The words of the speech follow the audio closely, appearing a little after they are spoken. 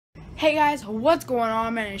Hey guys, what's going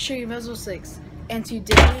on? My name is Sugar6, and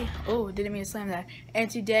today, didn't mean to slam that. And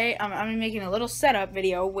today, I'm making a little setup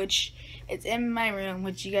video, which it's in my room,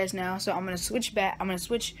 which you guys know. So I'm gonna switch back. I'm gonna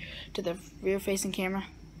switch to the rear-facing camera.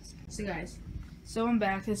 So guys, I'm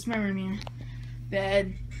back. This is my room here.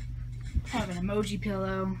 Bed. I have an emoji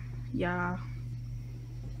pillow. Yeah.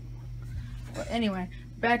 But anyway,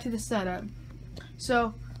 back to the setup.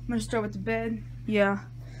 So I'm gonna start with the bed. Yeah,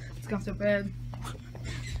 it's comfortable bed.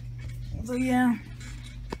 So yeah,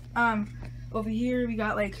 over here we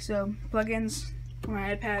got plugins for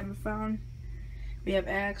my iPad and my phone. We have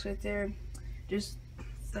Axe right there, just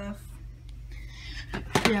stuff.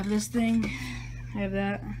 We have this thing, I have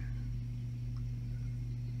that.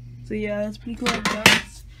 So yeah, that's pretty cool.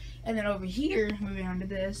 And then over here, moving on to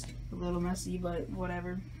this, a little messy, but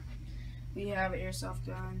whatever. We have an airsoft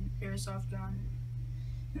gun, and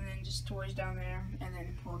then just toys down there, and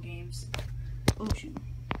then more games. Oh shoot.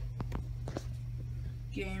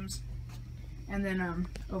 Games, and then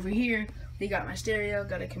over here we got my stereo,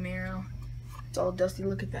 got a Camaro. It's all dusty.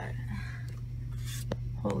 Look at that.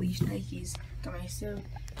 Holy shnikes! Got my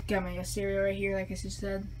stereo right here, like I just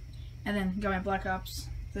said, and then got my Black Ops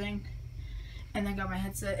thing, and then got my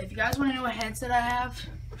headset. If you guys want to know what headset I have,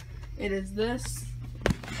 it is this.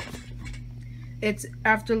 It's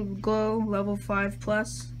Afterglow Level 5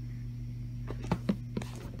 Plus.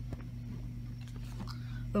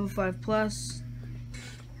 Level 5 Plus.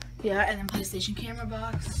 Yeah, and then PlayStation camera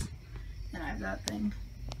box, and I have that thing.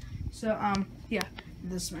 So yeah,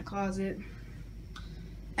 this is my closet,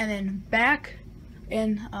 and then back,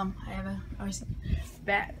 and I have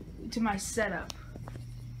back to my setup.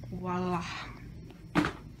 Voila.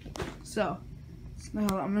 So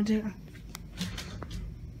now I'm gonna take.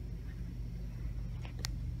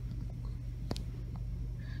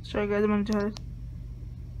 Sorry guys, I'm gonna try this.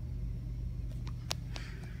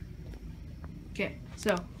 Okay,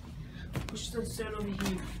 so. Let's start over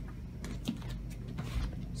here.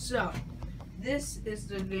 So, this is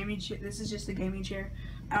the gaming chair. This is just a gaming chair.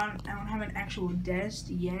 I don't have an actual desk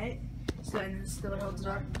yet. So, and this still holds it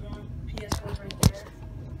up. PS4 is right there.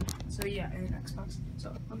 So yeah, and an Xbox.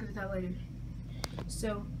 So I'll get to that later.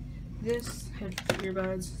 So this had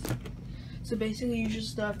earbuds. So basically, usual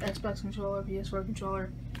stuff: Xbox controller, PS4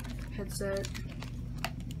 controller, headset.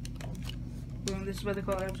 Boom. This is what they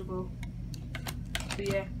call it, Afterglow. So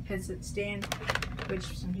yeah, headset stand, which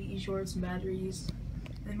some PE shorts, some batteries.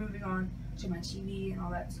 Then moving on to my TV and all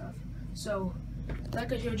that stuff. So,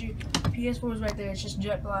 like I showed you, PS4 is right there. It's just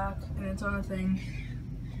jet black, and it's on the thing.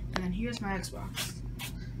 And then here's my Xbox.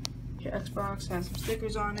 Your Xbox has some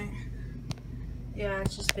stickers on it. Yeah,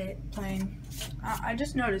 it's just plain. I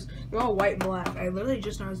just noticed they're all white and black. I literally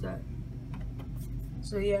just noticed that.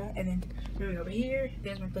 So yeah, and then moving over here,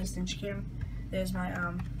 there's my PlayStation camera. There's my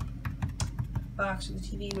box for the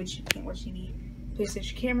TV, which you can't watch TV.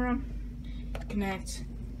 PlayStation camera, connect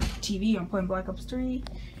TV. I'm playing Black Ops 3,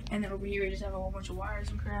 and then over here we just have a whole bunch of wires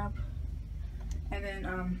and crap. And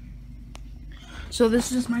then so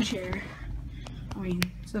this is my chair.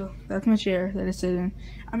 So that's my chair that I sit in.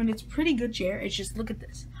 It's a pretty good chair. It's just, look at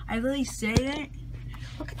this. I literally sit in it.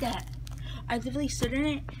 Look at that. I literally sit in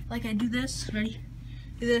it like I do this. Ready?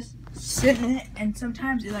 Do this. Sit in it, and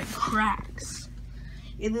sometimes it like cracks.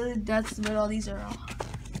 It literally, that's what all these are all.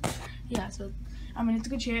 Yeah, so it's a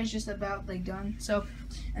good chair. It's just about done. So,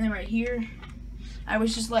 and then right here, I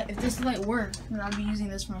was just if this light worked, then I'd be using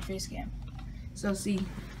this for my face cam. So see,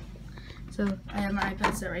 so I have my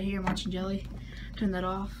iPad set right here. I'm watching Jelly. Turn that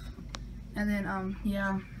off, and then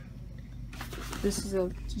yeah, this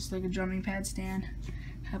is just like a drumming pad stand.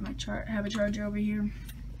 Have a charger over here,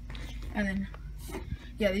 and then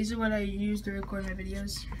yeah, these are what I use to record my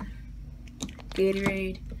videos.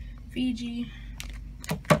 Gatorade, Fiji,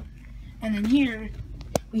 and then here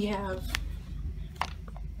we have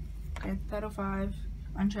Grand Theft Auto 5,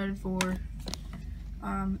 Uncharted 4,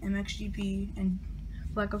 MXGP, and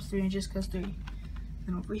Black Ops 3 and Just Cause 3.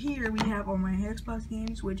 And over here we have all my Xbox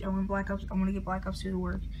games, which I want to get Black Ops 2 to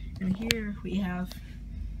work. And here we have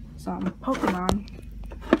some Pokemon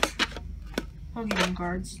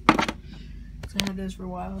cards. So I had those for a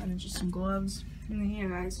while, and then just some gloves. And then here,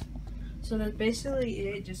 guys. So that's basically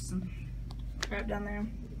it, just some crap down there.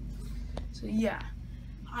 So yeah,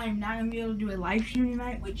 I'm not gonna be able to do a live stream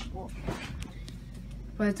tonight, which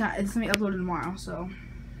by the time it's gonna be uploaded tomorrow. So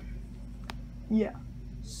yeah,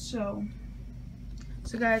 so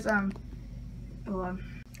guys, hold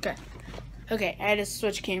on. Okay, I had to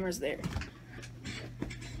switch cameras there.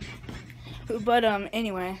 But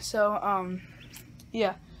anyway, so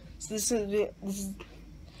yeah, so this is.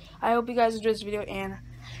 I hope you guys enjoyed this video, and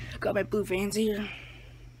got my blue fans here. Yeah.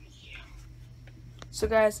 So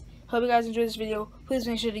guys, hope you guys enjoyed this video. Please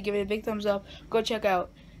make sure to give it a big thumbs up. Go check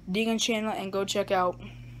out Deegan's channel and go check out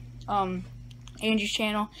Andrew's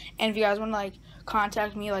channel. And if you guys want to like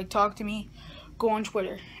contact me, like talk to me, go on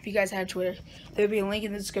Twitter. If you guys have Twitter, there will be a link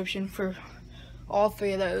in the description for all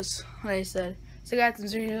 3 of those, like I said. So guys,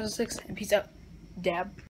 I'm 006 and peace out. Dab.